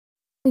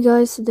Hey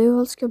guys, today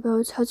we'll talk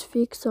about how to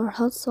fix or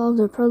how to solve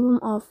the problem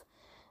of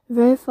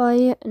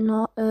verify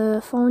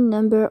phone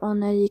number on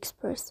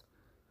AliExpress.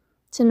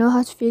 To know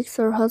how to fix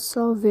or how to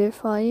solve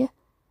verify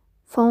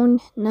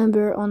phone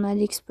number on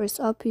AliExpress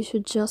app, you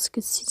should just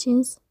go to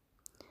settings.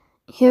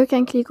 Here you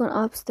can click on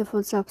apps,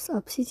 default apps,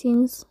 app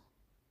settings.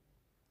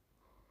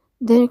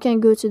 Then you can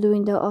go to the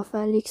window of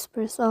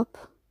AliExpress app.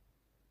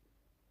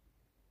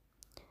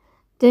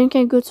 Then you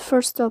can go to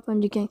first stop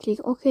and you can click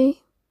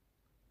OK.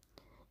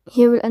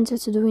 Here we'll enter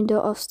to the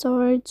window of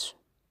storage.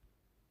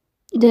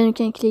 Then you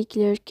can click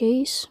clear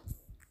cache.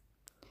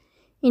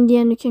 In the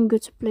end, you can go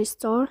to Play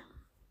Store.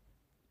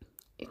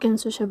 You can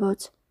search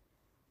about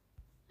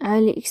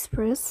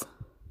AliExpress.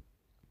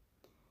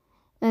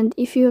 And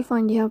if you will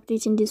find the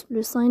update in this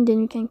blue sign,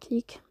 then you can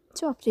click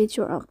to update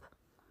your app.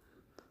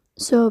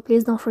 So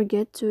please don't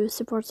forget to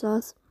support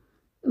us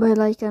by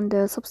like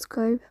and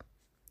subscribe.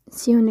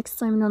 See you next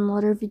time in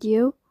another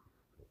video.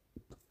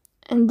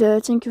 And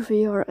thank you for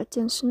your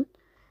attention.